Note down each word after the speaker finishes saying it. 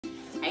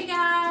Hey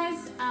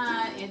guys,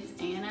 it's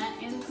Anna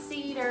and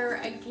Cedar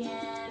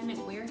again.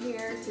 We're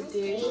here to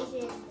do,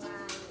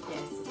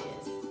 yes it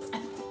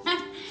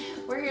is.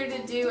 We're here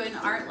to do an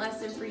art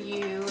lesson for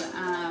you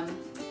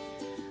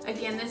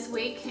again this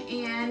week.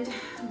 And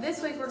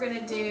this week we're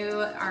going to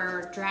do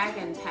our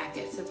dragon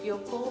packet. So if you'll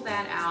pull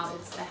that out,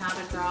 it's the How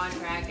to Draw a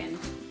Dragon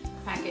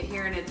packet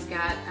here, and it's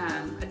got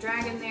a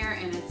dragon there,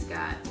 and it's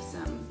got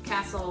some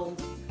castle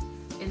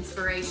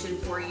inspiration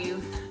for you.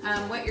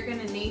 What you're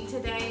going to need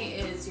today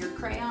is your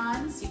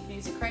crayons. You can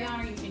use a crayon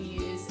or you can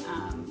use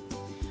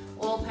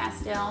oil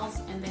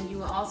pastels, and then you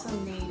will also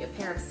need a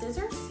pair of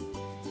scissors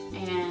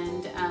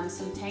and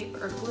some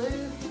tape or glue,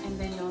 and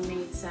then you'll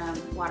need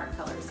some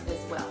watercolors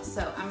as well.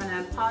 So I'm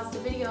going to pause the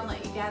video and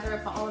let you gather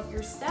up all of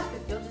your stuff.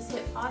 If you'll just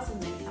hit pause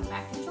and then come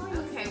back and join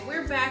us. Okay,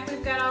 we're back.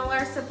 We've got all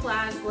our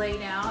supplies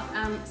laid out.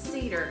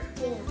 Cedar,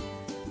 Yeah.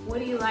 what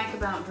do you like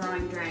about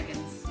drawing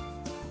dragons?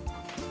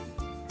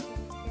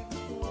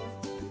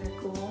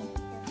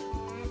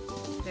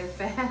 They're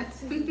fat.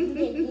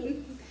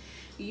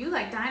 You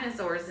like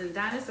dinosaurs, and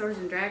dinosaurs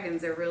and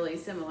dragons are really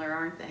similar,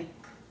 aren't they?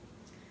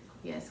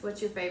 Yes.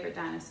 What's your favorite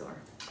dinosaur?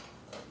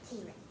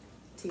 T-Rex.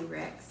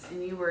 T-Rex.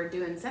 And you were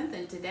doing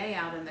something today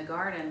out in the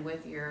garden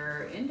with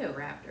your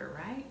Indoraptor,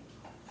 right?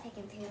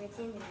 Second favorite is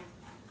Indoraptor.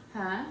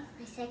 Huh?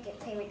 My second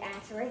favorite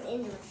dinosaur is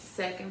Indoraptor.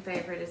 Second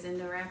favorite is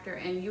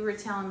Indoraptor. And you were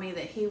telling me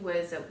that he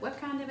was what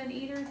kind of an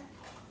eater?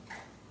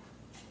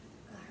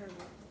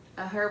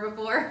 A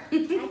herbivore?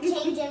 I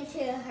changed him to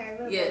a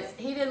herbivore. Yes,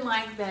 he didn't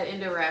like that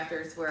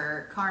Indoraptors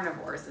were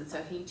carnivores, and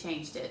so he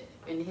changed it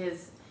in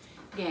his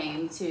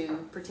game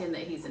to pretend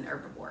that he's an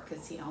herbivore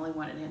because he only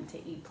wanted him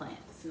to eat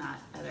plants, not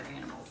other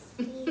animals.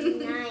 He's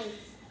nice.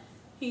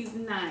 He's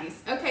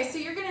nice. Okay, so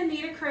you're going to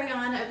need a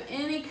crayon of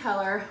any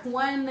color.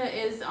 One that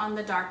is on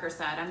the darker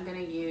side. I'm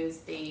going to use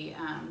the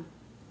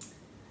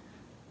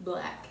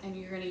black, and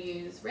you're going to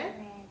use red?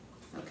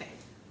 Red. Okay,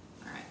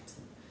 all right.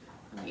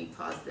 Let me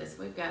pause this.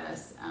 We've got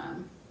us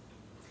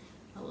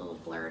a little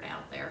blurred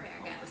out there.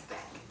 I got us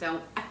back.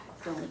 Don't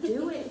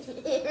do it.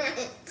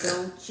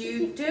 Don't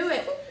you do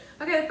it.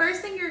 Okay, the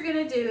first thing you're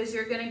going to do is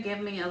you're going to give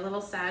me a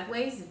little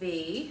sideways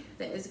V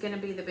that is going to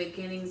be the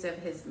beginnings of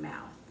his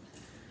mouth.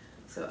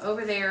 So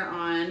over there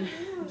on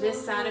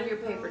this side of your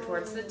paper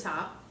towards the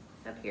top,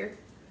 up here,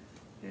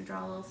 you're going to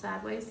draw a little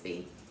sideways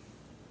V.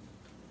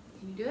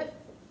 Can you do it?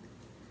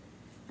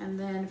 And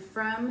then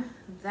from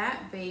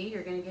that V,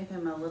 you're going to give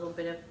him a little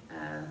bit of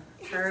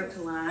curved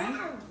line.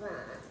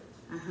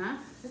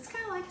 It's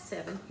kind of like a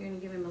 7. You're going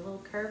to give him a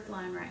little curved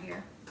line right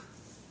here.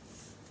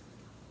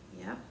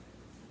 Yep.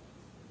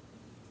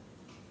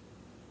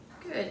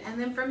 Good.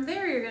 And then from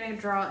there, you're going to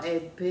draw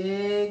a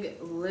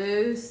big,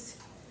 loose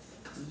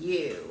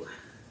U.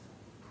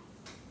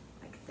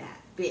 Like that.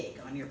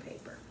 Big on your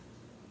paper.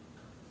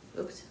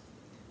 Oops.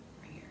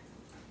 Right here.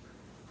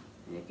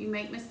 And if you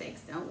make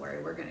mistakes, don't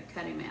worry. We're going to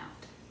cut him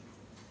out.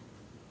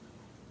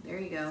 There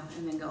you go,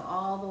 and then go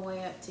all the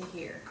way up to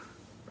here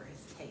for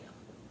his tail.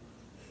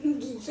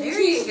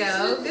 There you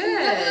go,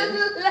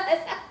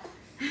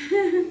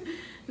 good.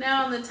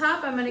 Now on the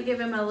top, I'm going to give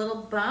him a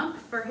little bump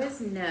for his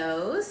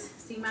nose.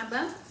 See my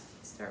bump?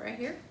 Start right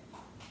here.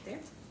 There.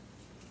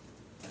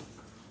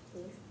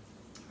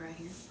 Right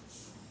here.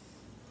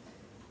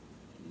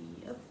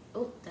 Yep.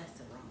 Oh, that's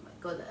the wrong way.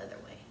 Go the other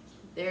way.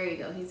 There you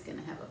go. He's going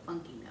to have a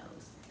funky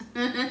nose.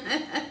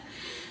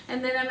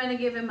 And then I'm going to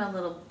give him a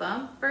little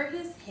bump for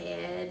his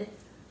head,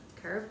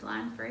 curved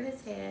line for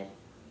his head,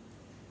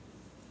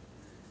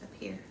 up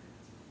here,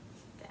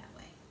 that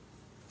way.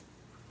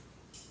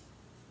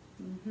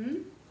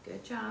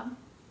 Good job.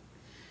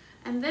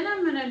 And then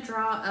I'm going to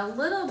draw a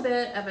little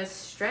bit of a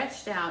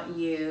stretched out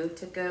U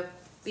to go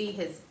be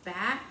his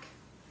back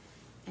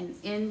and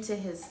into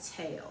his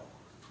tail.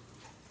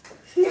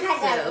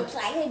 That looks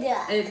like a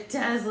duck. It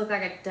does look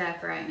like a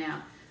duck right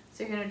now.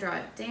 So you're going to draw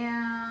it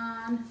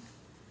down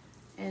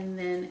and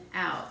then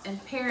out.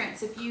 And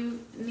parents, if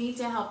you need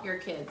to help your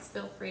kids,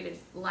 feel free to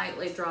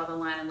lightly draw the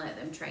line and let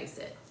them trace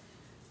it.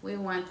 We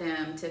want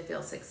them to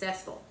feel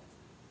successful.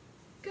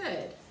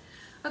 Good.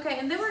 Okay,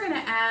 and then we're going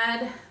to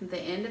add the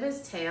end of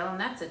his tail, and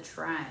that's a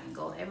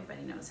triangle.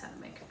 Everybody knows how to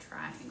make a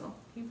triangle.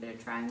 Can you put a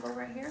triangle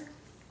right here?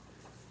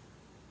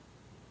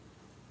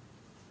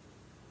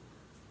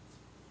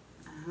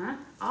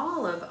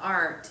 All of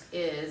art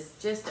is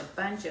just a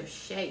bunch of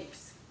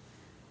shapes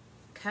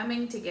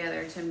coming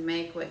together to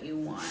make what you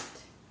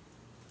want.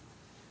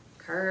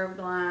 Curved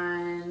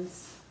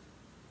lines,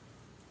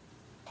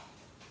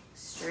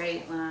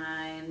 straight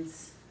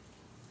lines,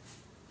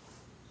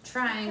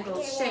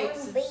 triangles,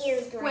 shapes,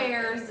 and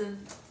squares, and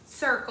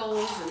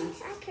circles. And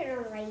I could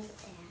erase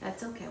that.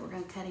 That's okay. We're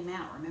going to cut him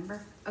out,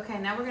 remember? Okay,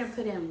 now we're going to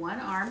put in one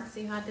arm.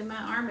 See how I did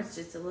my arm? It's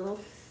just a little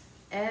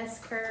S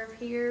curve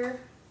here.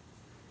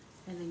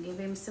 And then give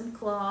him some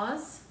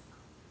claws.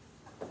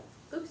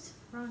 Oops,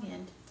 wrong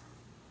end.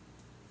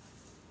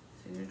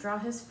 So you're going to draw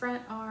his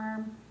front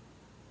arm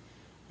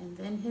and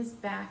then his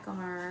back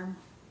arm.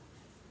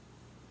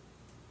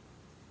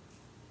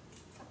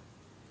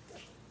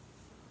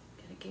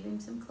 Gotta give him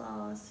some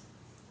claws.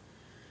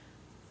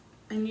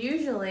 And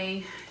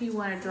usually you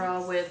want to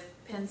draw with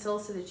pencil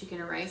so that you can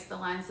erase the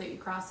lines that you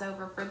cross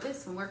over. For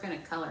this one, we're going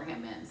to color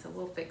him in, so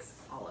we'll fix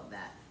all of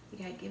that. You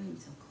got to give him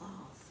some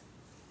claws.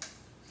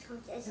 So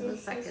It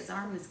looks like his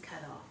arm is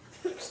cut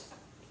off.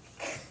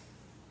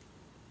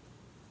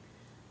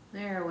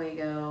 There we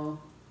go.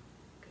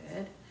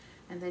 Good.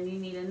 And then you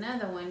need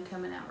another one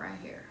coming out right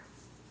here.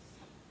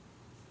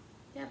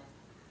 Yep.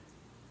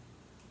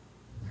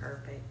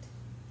 Perfect.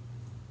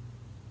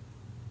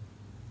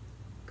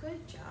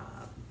 Good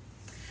job.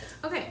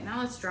 Okay, now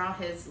let's draw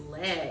his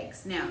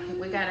legs. Now,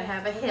 we gotta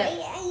have a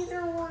hip.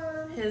 Either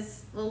one.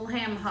 His little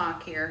ham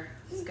hock here.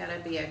 It's gotta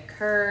be a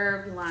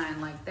curved line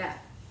like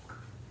that.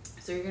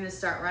 So you're gonna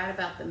start right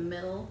about the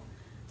middle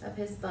of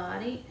his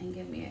body and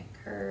give me a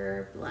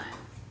curved line.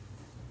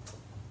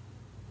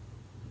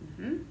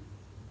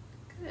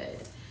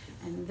 Good.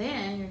 And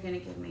then you're gonna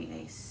give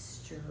me a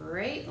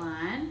straight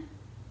line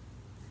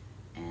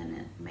and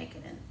then make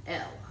it an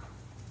L.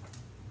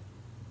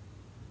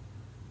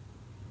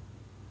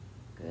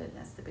 Good,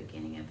 that's the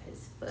beginning of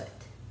his foot.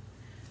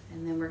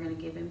 And then we're gonna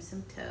give him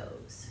some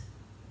toes.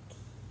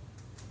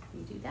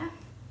 You do that?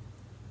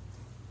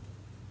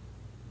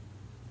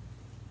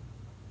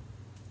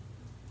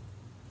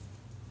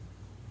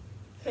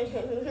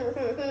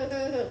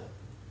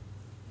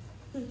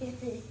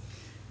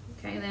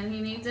 Okay, then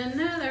he needs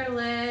another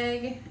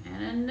leg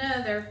and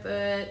another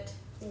foot.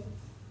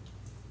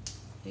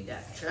 You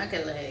got a trunk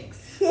of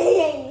legs.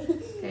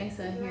 Okay,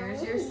 so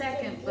here's your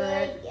second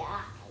foot.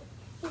 Yeah.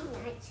 He's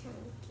not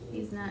chunky.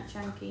 He's not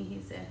chunky,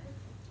 he's a...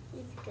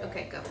 He's good.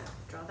 Okay, go.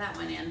 Draw that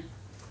one in.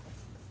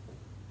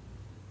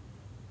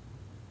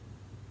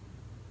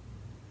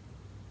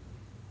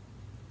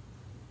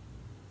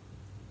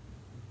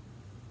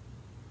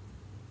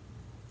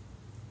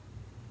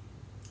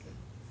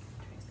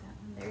 Trace that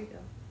one. There you go.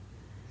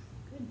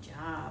 Good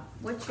job.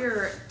 What's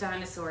your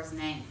dinosaur's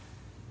name?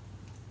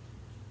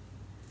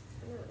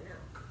 I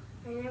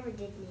don't know. I never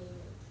did name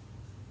him.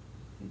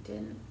 You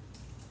didn't?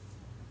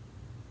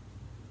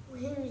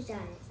 Who's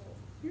dinosaur?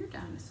 Your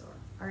dinosaur.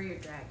 Or your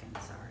dragon,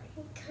 sorry.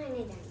 What kind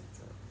of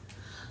dinosaur?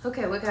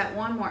 Okay, we got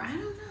one more. I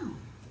don't know.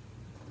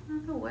 I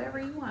don't know, whatever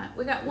you want.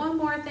 We got one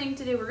more thing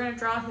to do. We're going to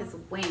draw his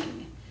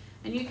wing.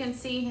 And you can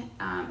see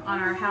on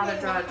our How to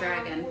Draw a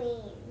Dragon.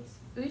 Wings.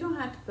 We don't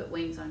have to put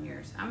wings on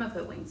yours. I'm going to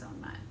put wings on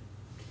mine.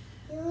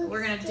 You look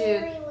We're gonna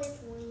scary do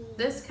with wings.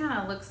 this. Kind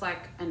of looks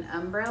like an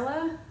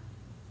umbrella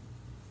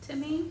to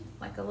me,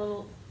 like a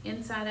little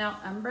inside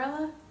out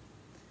umbrella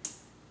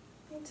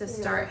to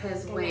start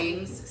his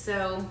wings. So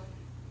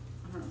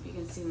I don't know if you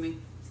can see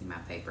my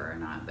paper or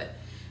not, but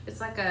it's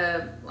like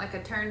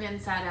a turned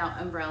inside out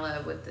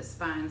umbrella with the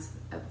spines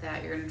of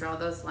that. You're gonna draw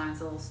those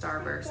lines, little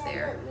starbursts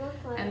there,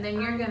 and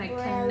then you're gonna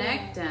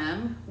connect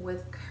them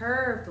with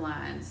curved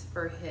lines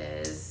for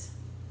his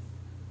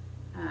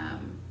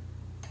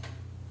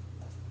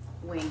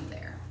wing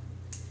there,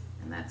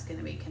 and that's going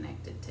to be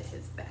connected to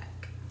his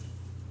back.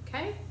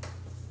 Okay?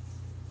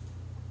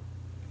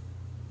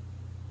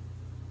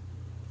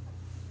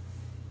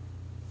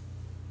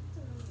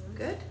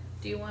 Good.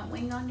 Do you want a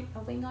wing on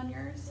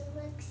yours? It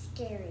looks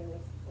scary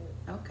with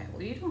wings. Okay,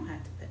 well you don't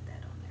have to put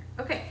that on there.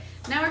 Okay,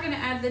 now we're going to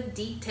add the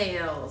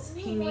details.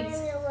 He needs...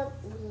 to look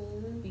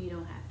mean. You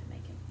don't have to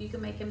make him. You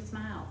can make him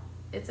smile.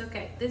 It's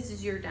okay. This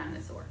is your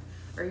dinosaur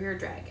or your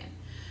dragon.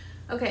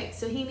 Okay,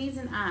 so he needs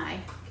an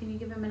eye. Can you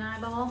give him an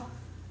eyeball?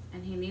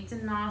 And he needs a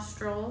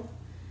nostril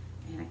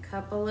and a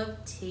couple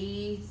of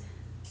teeth.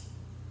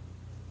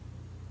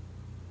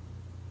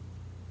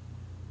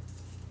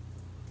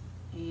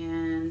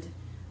 And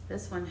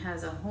this one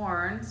has a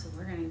horn, so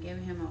we're going to give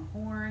him a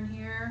horn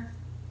here.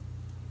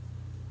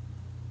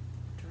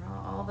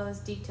 Draw all those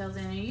details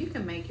in, and you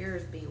can make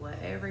yours be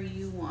whatever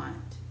you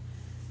want.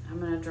 I'm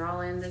going to draw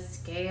in the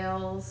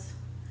scales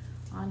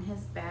on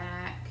his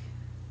back.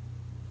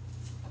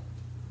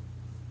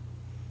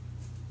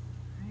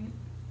 Right.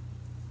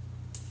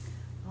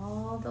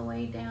 All the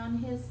way down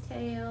his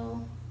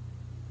tail.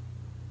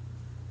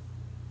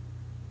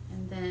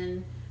 And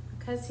then,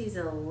 because he's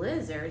a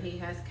lizard, he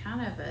has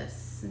kind of a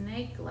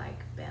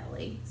snake-like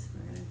belly. So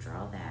we're going to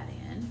draw that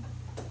in.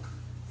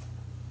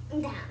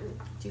 Down.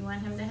 Do you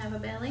want him to have a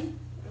belly?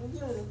 A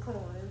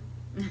unicorn.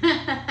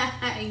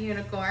 A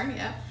unicorn,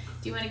 yeah.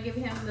 Do you want to give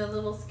him the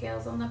little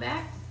scales on the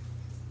back?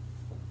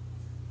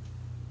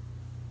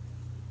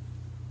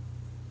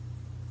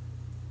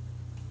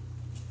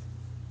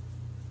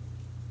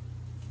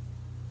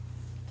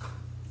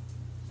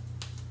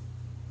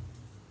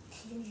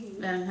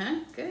 Uh-huh,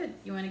 good.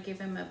 You want to give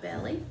him a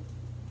belly?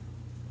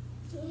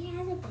 He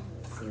has a belly.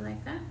 See,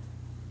 like that?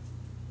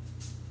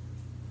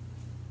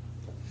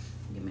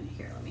 Give me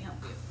here, let me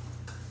help you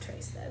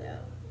trace that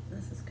out.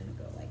 This is going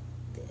to go like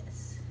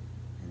this.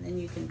 And then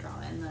you can draw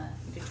in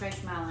you can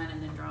trace my line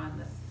and then draw in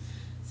the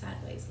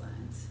sideways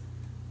lines.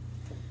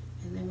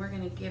 And then we're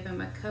going to give him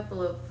a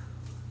couple of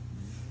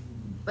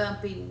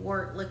bumpy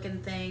wart looking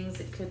things.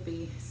 It could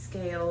be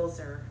scales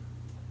or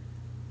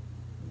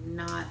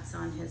knots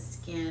on his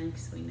skin,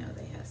 because we know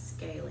they have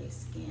scaly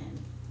skin.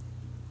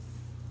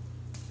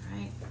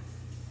 Right?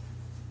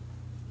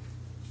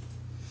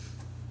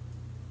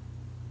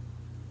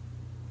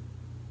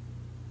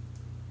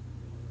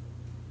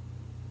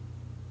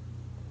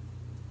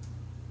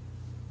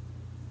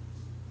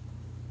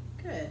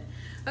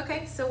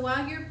 Okay, so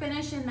while you're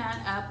finishing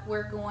that up,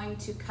 we're going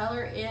to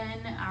color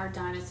in our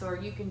dinosaur.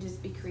 You can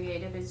just be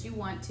creative as you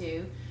want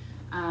to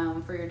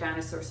for your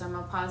dinosaur. So I'm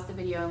gonna pause the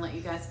video and let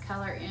you guys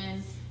color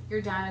in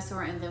your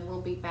dinosaur, and then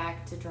we'll be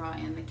back to draw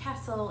in the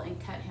castle and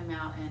cut him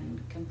out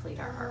and complete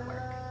our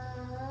artwork.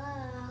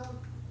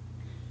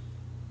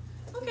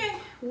 Okay,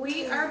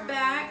 we are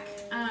back.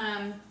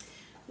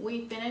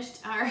 We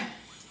finished our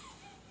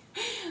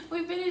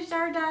we finished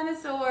our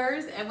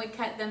dinosaurs and we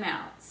cut them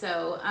out.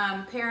 So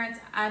parents,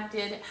 I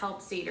did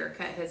help Cedar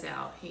cut his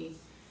out. He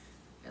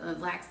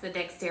lacks the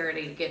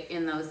dexterity to get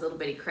in those little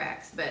bitty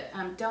cracks, but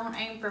don't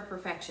aim for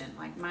perfection.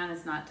 Like mine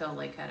is not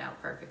totally cut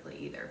out perfectly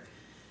either.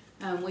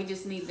 We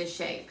just need the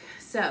shape.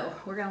 So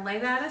we're gonna lay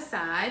that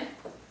aside.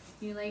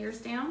 You lay yours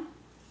down.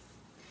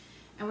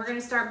 And we're gonna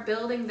start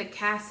building the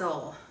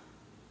castle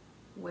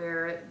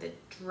where the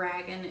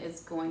dragon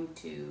is going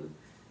to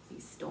be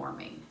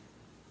storming.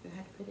 You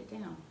have to put it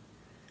down.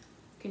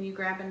 Can you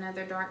grab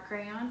another dark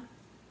crayon?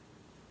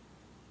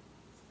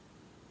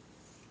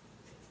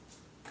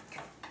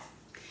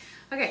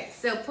 Okay,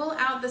 so pull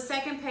out the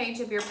second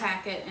page of your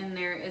packet and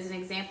there is an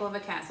example of a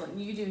castle.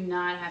 You do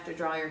not have to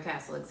draw your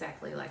castle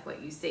exactly like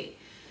what you see.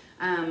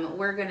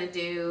 We're gonna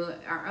do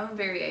our own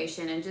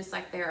variation, and just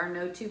like there are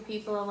no two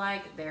people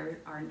alike, there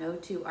are no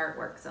two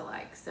artworks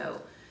alike.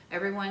 So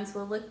everyone's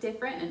will look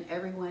different and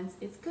everyone's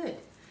is good.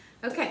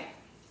 Okay,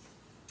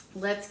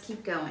 let's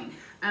keep going.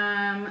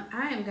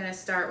 I am gonna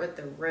start with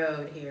the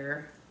road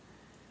here.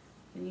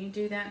 Can you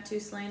do that, 2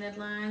 slanted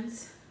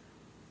lines?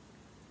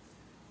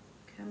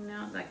 Coming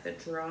out like the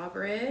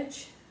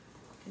drawbridge.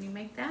 Can you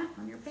make that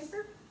on your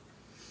paper?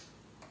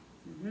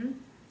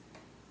 And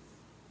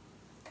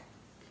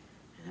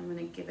I'm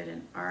gonna give it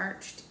an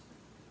arched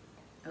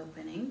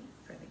opening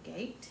for the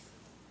gate.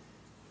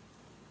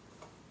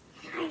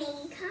 I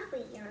didn't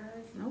copy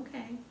yours.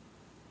 Okay.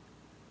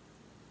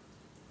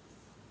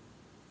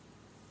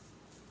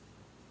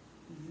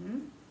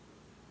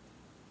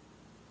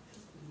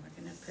 We're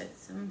gonna put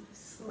some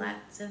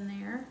slats in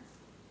there.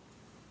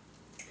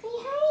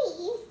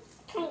 Hey.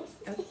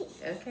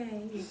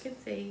 Okay, you can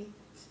see.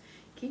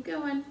 Keep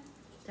going.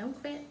 Don't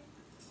quit.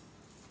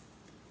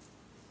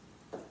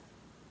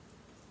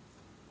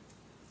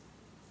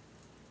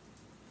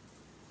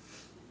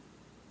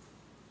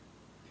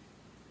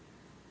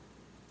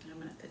 I'm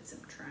gonna put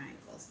some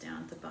triangles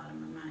down at the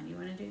bottom of mine. You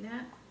wanna do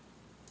that?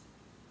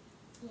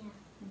 Yeah.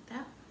 Like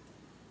that?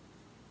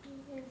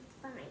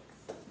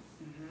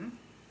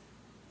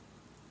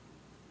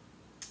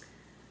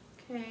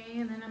 Okay,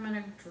 and then I'm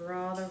gonna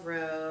draw the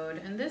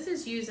road. And this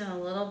is using a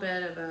little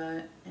bit of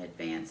an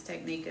advanced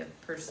technique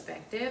of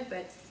perspective,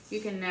 but you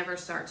can never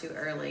start too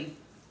early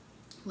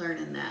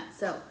learning that.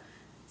 So,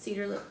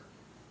 Cedar, look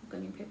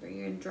on your paper.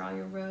 You're gonna draw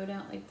your road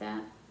out like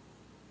that.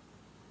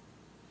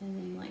 And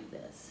then like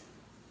this.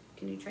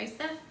 Can you trace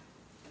that?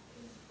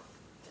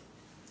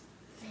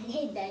 I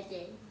hate that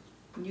game.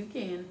 You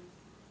can.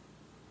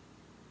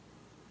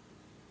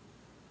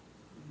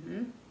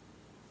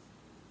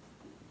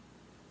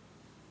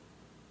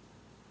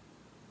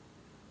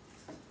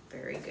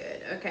 Very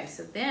good. Okay,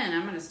 so then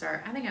I'm gonna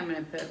start, I think I'm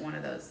gonna put one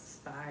of those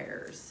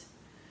spires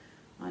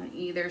on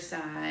either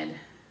side.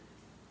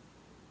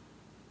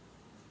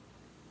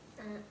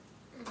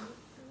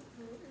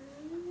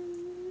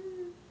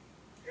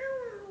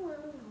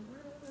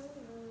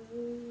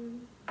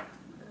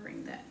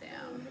 Bring that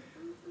down.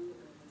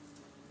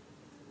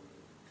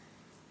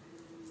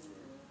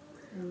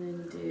 And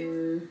then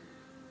do,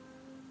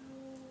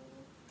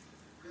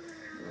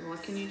 well,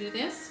 can you do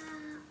this?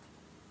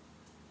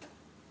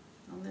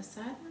 On this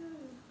side?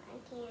 I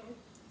can.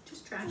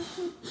 Just try.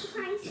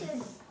 Trace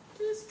it.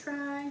 Just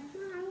try.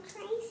 Mom,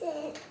 trace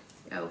it.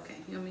 Okay,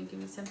 you want me to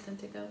give you something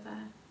to go by?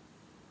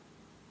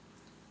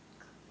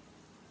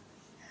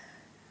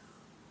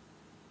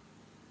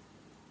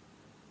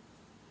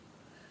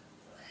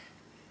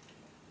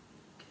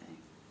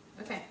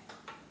 Okay,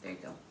 there you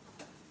go.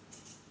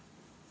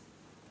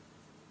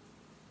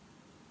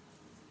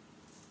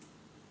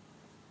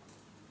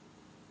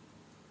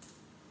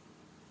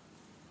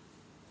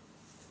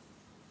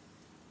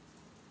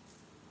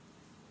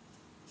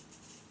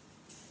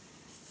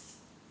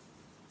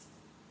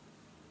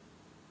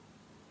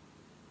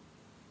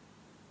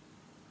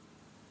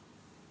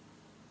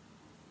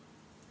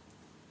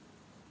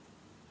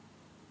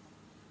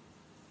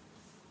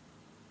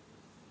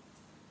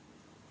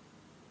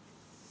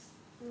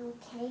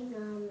 Okay,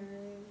 Mama.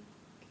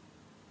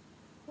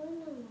 What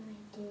do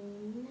I do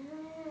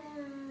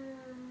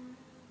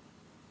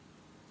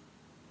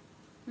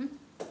now?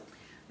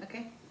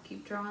 Okay,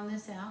 keep drawing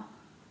this out.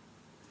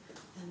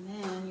 And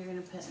then you're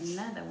gonna put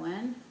another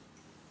one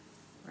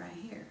right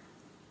here.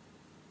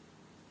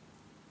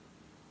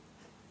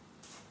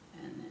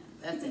 And then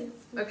that's it.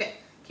 Okay,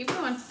 keep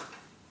going.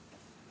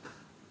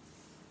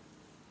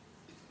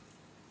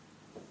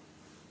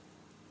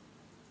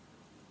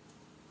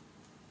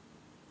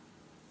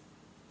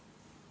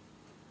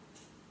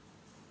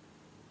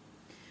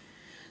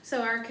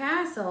 So our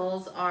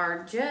castles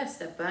are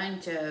just a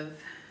bunch of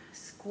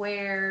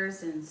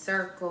squares and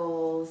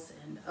circles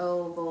and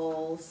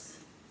ovals.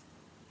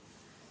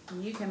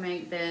 And you can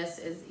make this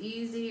as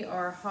easy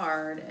or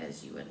hard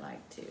as you would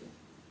like to.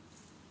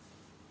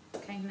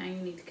 Okay, now you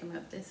need to come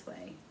up this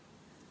way.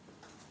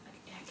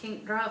 I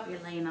can't draw if you're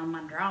laying on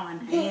my drawing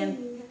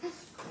hand.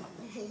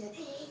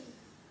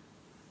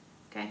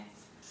 Okay,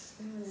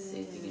 let's see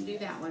if you can do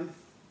that one.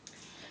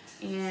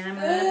 And I'm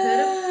going to put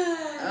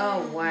a,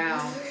 oh wow,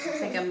 I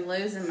think I'm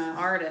losing my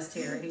artist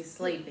here. He's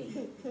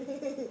sleeping.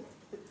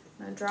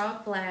 I'm going to draw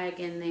a flag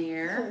in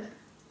there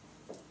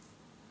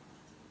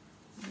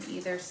on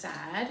either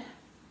side.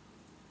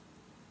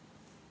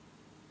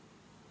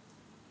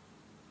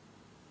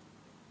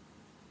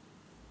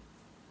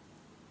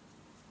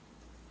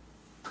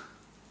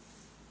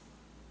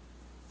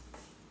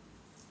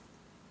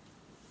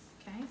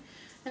 Okay,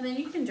 and then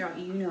you can draw,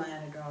 you know how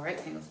to draw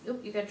rectangles.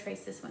 Oop, you got to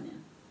trace this one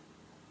in.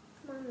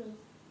 Mommy.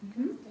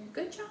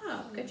 Good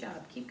job, good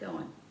job. Keep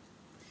going.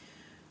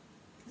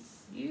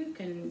 You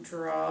can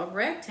draw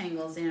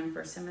rectangles in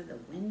for some of the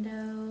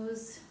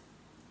windows.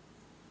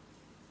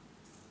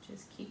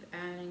 Just keep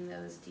adding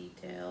those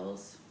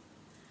details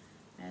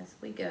as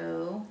we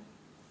go.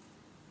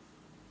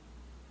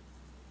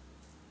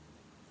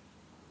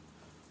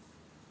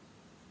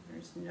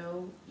 There's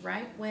no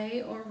right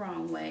way or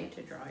wrong way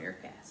to draw your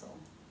castle.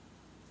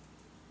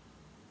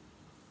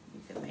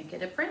 You could make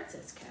it a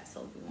princess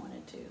castle if you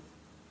wanted to.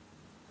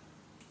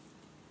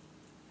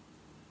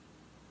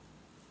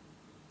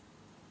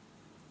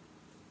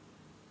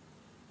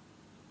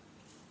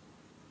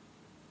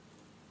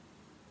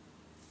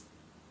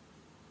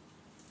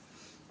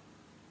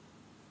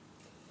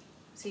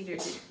 Cedar,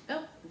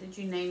 did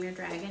you name your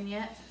dragon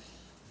yet?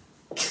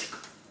 It's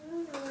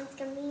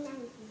gonna be nice.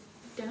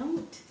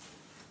 Don't.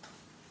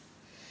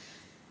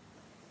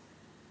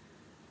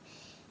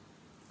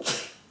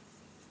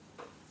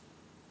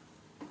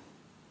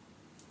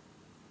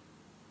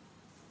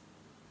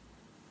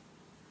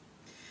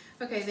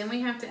 Okay, then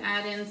we have to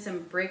add in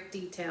some brick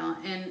detail,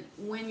 and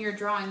when you're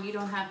drawing, you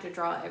don't have to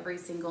draw every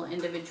single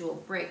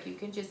individual brick. You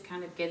can just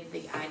kind of get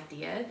the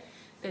idea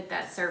that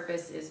that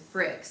surface is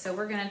brick. So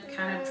we're going to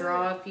kind of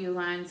draw a few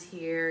lines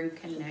here and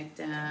connect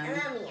them.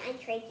 Mommy, I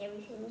traced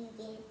everything you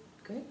did.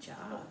 Good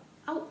job.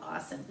 Oh,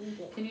 awesome.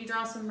 Can you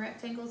draw some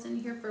rectangles in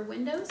here for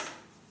windows?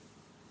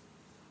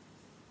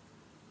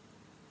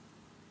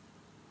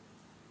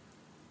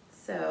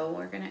 So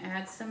we're going to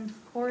add some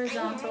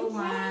horizontal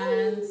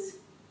lines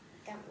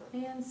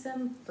and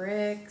some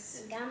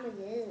bricks.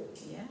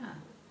 Yeah.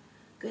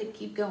 Good,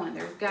 keep going.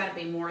 There's got to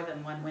be more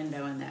than one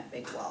window in that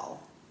big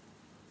wall.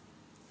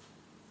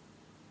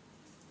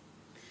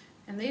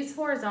 And these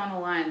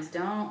horizontal lines,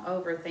 don't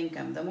overthink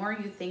them. The more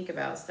you think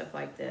about stuff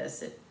like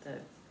this, the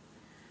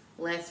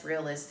less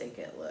realistic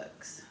it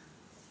looks.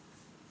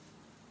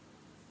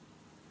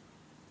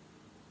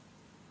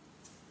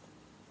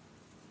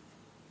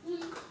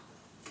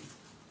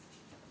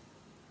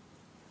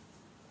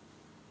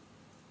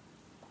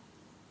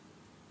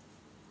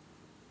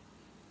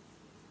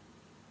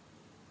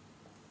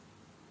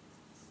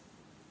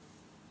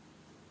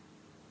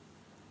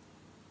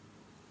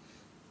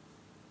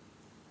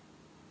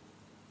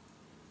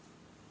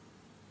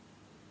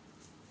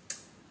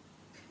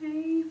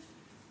 Okay.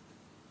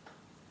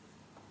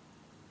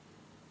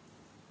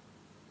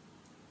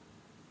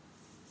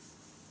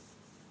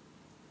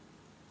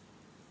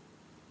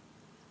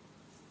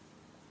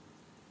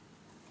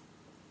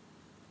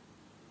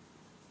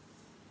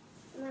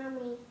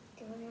 Mommy,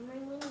 do it on my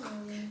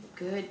window.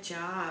 Good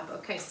job.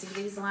 Okay, see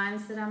these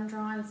lines that I'm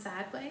drawing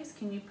sideways?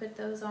 Can you put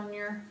those on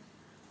your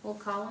little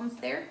columns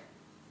there?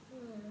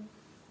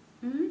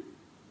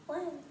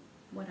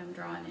 What I'm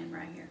drawing in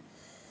right here.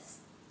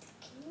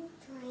 Can you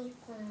try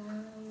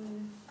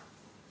some?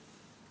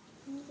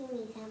 Can you give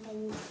me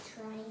something to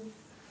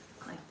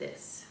try? Like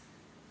this.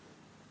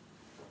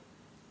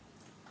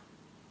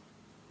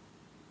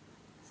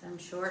 Some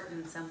short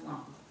and some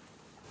long.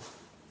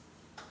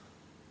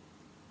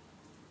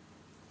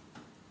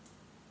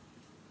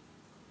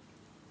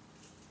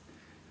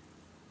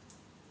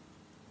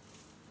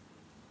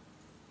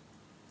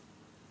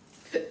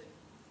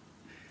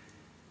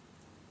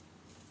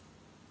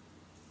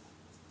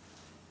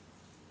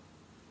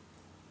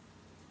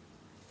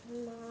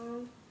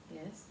 Mom.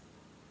 Yes?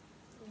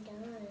 I'm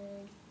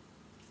done.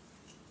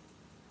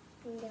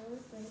 I'm done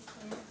with my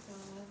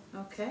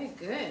castle. Okay,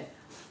 good.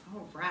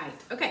 All right.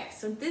 Okay,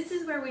 so this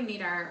is where we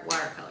need our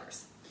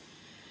watercolors.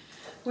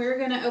 We're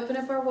going to open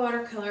up our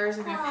watercolors.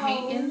 We're going to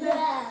paint in the...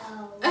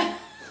 No.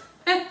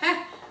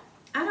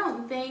 I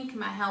don't think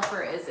my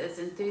helper is as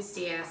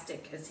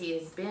enthusiastic as he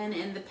has been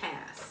in the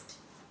past.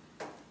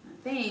 I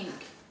think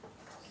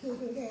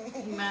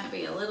he might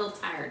be a little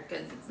tired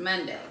because it's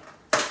Monday.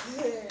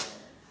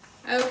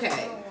 I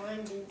Okay. don't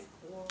want to do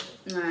school.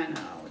 I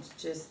know. It's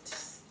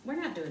just, we're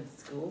not doing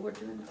school. We're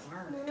doing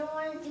art. I don't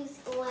want to do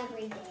school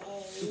every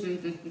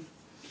day.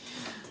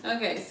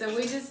 Okay, so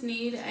we just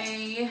need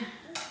a...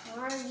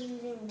 Why are you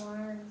using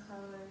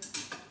watercolor?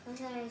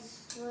 Because I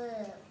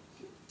slipped.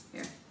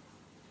 Here.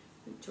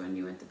 Which one,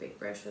 you want the big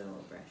brush or the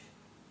little brush?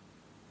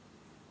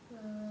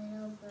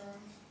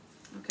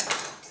 Okay,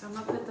 so I'm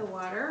gonna put the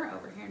water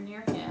over here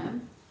near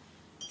him,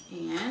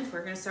 and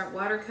we're gonna start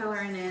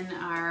watercoloring in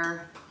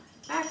our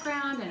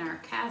background and our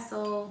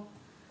castle.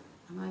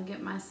 I'm gonna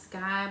get my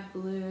sky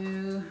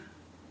blue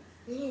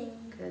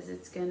because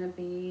it's gonna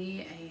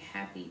be a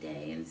happy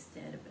day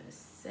instead of a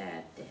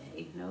sad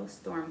day. No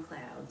storm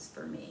clouds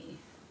for me.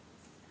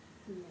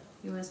 No.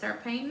 You wanna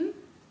start painting?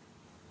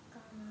 I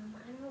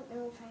don't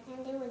know if I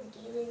can do it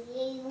with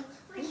you.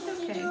 Why It's can't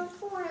okay. you do it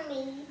for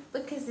me?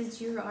 Because it's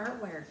your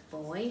artwork,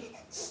 boy.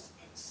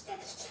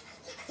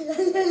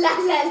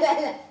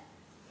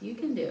 You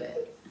can do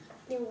it.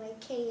 No, I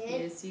can't.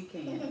 Yes, you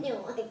can.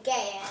 No, I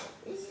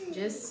can't.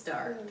 Just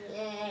start.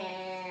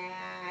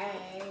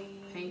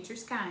 Paint your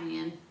sky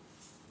in.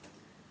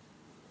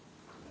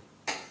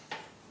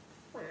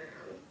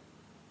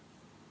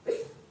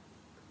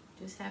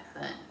 Just have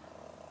fun.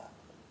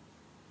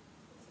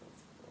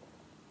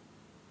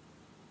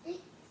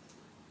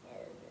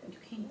 You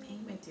can't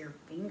paint with your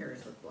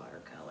fingers with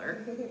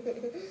watercolor.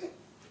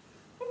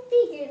 My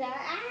fingers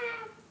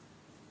are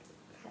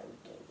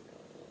poking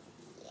me.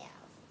 Yeah.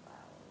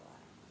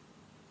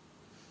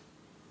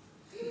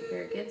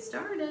 Here, get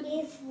started.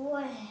 It's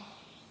what?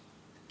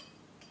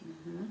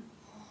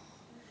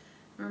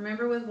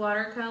 Remember with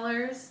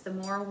watercolors, the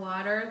more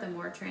water, the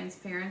more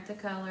transparent the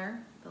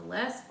color. The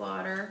less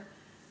water,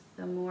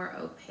 the more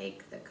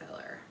opaque the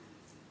color.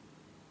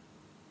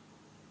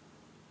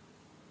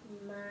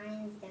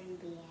 Mine's gonna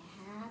be a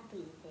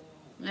happy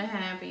day. A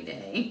happy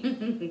day.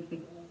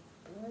 With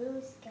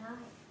blue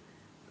sky.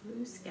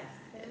 Blue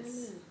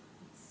skies.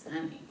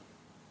 Sunny.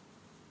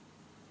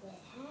 With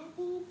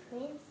happy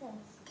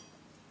princess.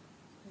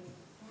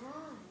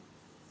 Inside.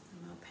 I'm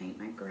gonna paint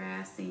my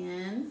grass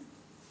in.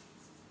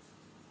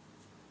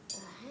 A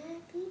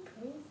happy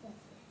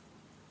princess.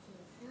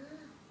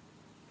 Inside.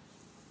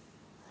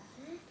 A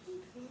happy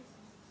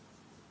princess.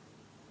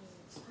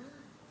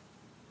 Inside.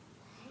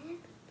 A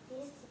happy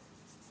princess.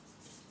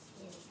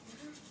 Inside.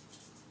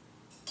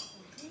 A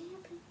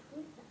happy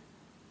princess.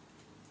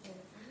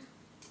 Inside.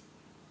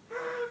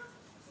 Ah!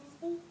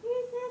 Happy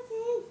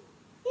princesses.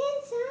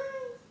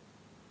 Inside.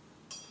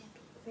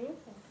 Happy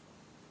princess.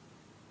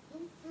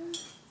 Inside.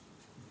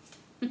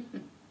 Happy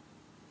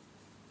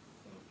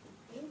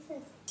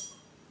princess.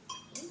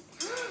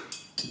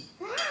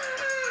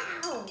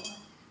 Wow!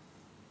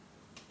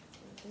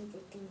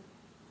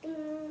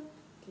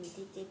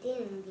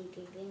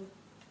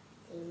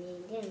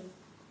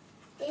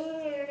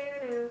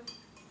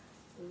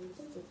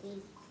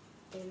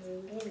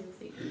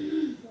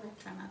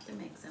 Try not to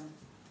mix them.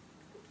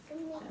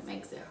 That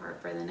makes it hard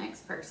for the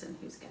next person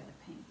who's got to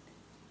paint.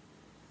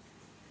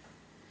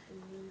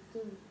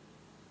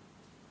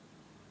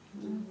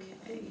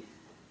 Okay.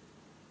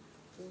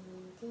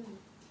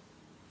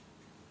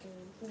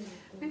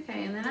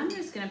 Okay, and then I'm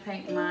just going to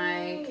paint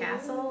my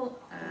castle.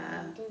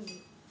 I'm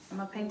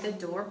going to paint the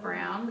door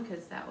brown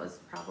because that was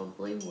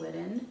probably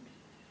wooden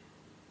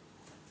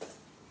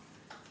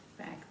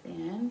back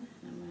then.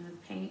 I'm going to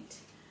paint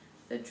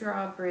the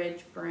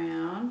drawbridge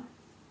brown.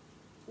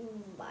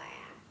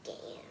 Back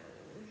in.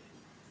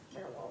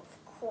 They're all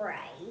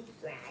crazy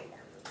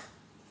items.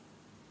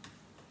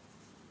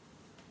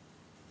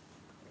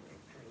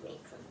 I'm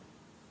make them.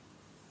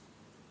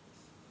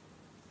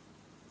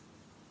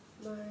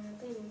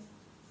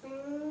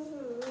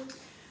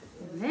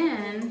 And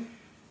then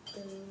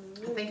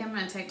I think I'm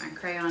going to take my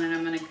crayon and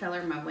I'm going to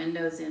color my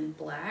windows in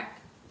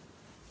black.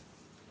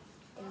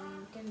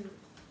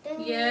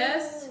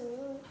 Yes.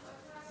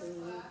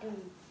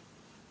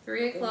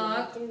 3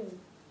 o'clock.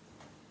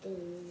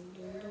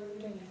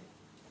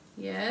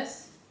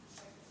 Yes.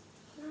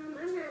 Mom,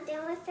 I'm not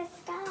done with the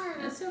sky.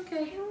 That's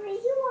okay. How are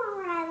you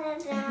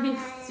already done?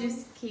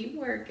 Just keep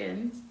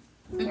working.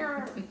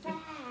 You're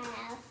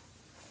fast.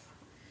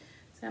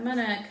 So I'm going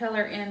to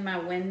color in my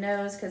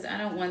windows because I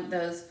don't want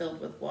those filled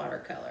with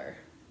watercolor.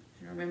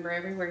 And remember,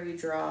 everywhere you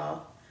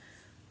draw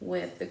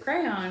with the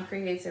crayon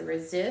creates a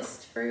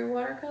resist for your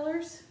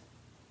watercolors.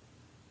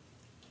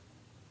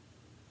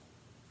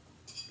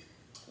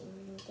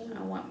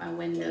 I want my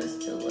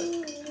windows to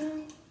look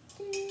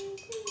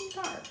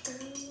dark.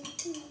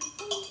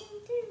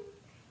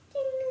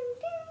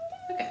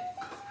 Okay.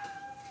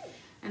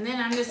 And then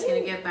I'm just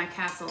going to give my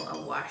castle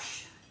a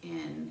wash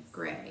in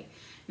gray.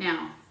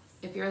 Now,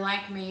 if you're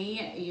like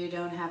me, you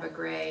don't have a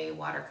gray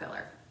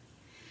watercolor.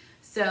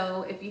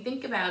 So if you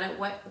think about it,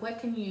 what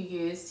can you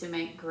use to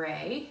make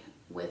gray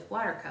with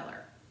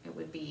watercolor? It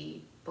would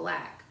be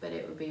black, but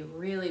it would be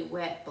really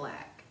wet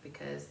black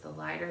because the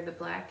lighter the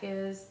black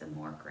is, the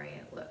more gray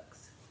it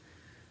looks.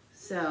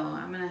 So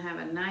I'm going to have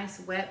a nice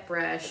wet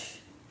brush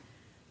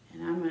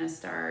and I'm going to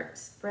start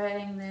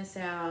spreading this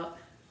out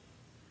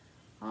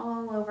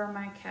all over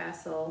my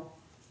castle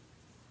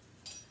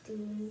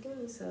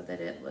so that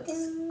it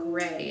looks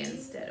gray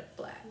instead of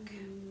black.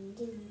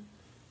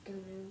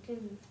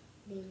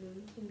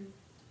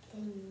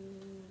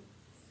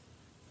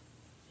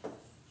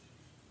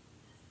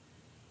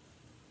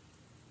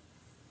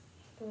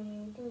 I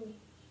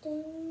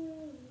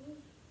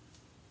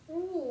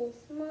need a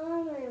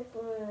smaller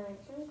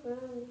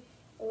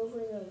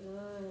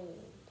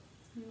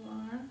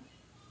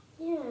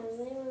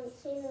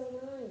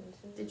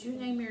Did you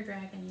name your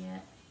dragon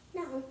yet?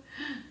 No.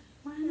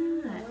 Why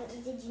not? What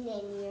did you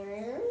name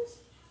yours?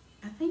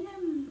 I think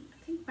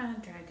my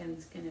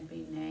dragon's gonna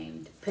be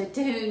named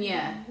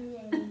Petunia.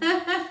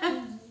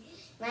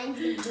 Mine's gonna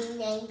be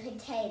named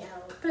Potato.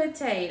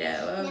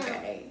 Potato,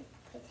 okay.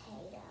 No,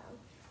 potato.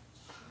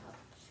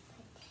 Couch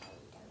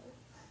potato.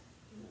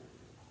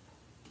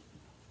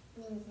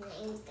 His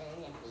name's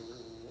gonna be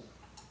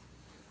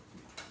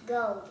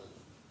Goldie.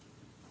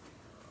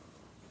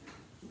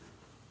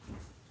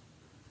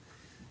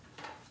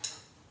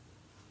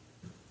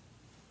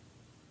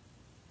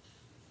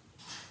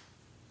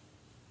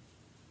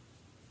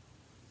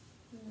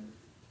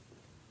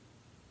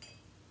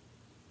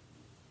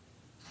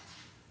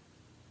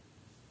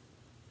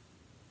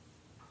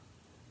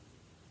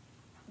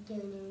 Dun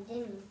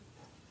dun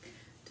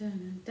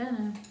Dun, dun,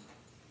 dun.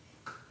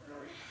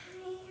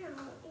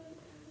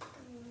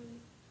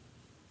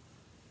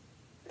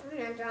 I'm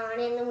not drawing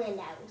in the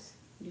windows.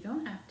 You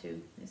don't have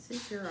to. This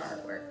is your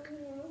artwork.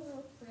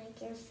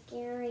 Like your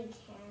scary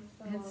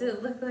castle. Does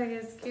it look like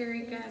a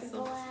scary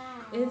castle?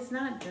 Black. It's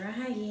not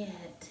dry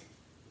yet.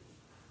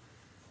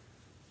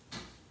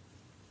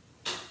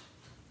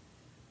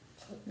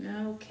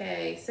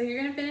 Okay, so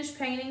you're gonna finish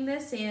painting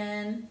this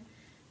in.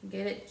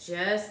 Get it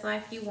just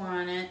like you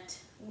want it.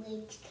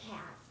 Which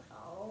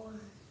castle?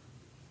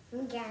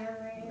 Let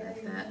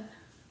that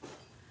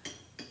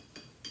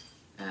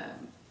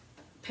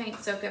paint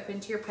soak up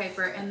into your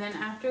paper, and then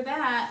after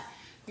that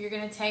you're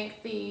going to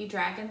take the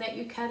dragon that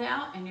you cut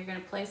out and you're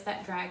going to place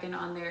that dragon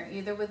on there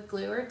either with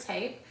glue or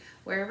tape,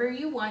 wherever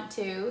you want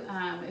to.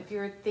 If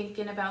you're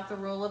thinking about the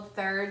rule of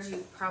thirds,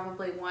 you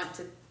probably want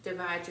to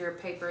divide your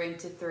paper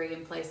into 3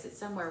 and place it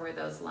somewhere where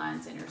those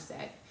lines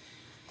intersect.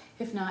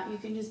 If not, you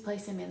can just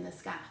place them in the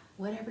sky,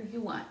 whatever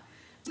you want.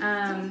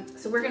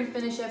 So we're going to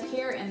finish up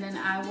here, and then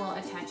I will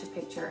attach a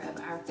picture of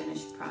our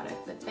finished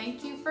product. But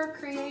thank you for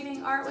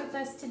creating art with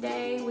us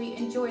today. We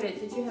enjoyed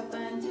it. Did you have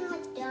fun?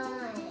 Not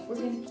done. We're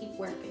going to keep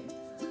working.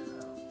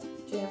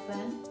 Did you have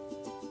fun?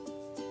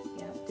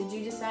 Yeah. Did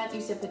you decide? You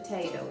said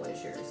potato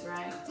was yours,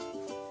 right?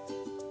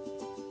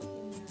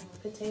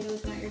 Potato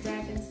is not your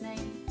dragon's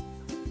name?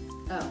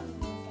 Oh.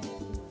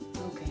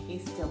 Okay,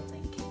 he's still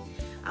thinking.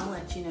 I'll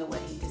let you know what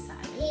he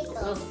decided.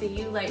 Pickles. We'll see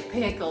you later.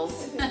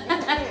 Pickles.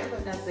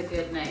 That's a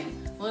good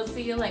name. We'll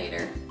see you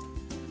later.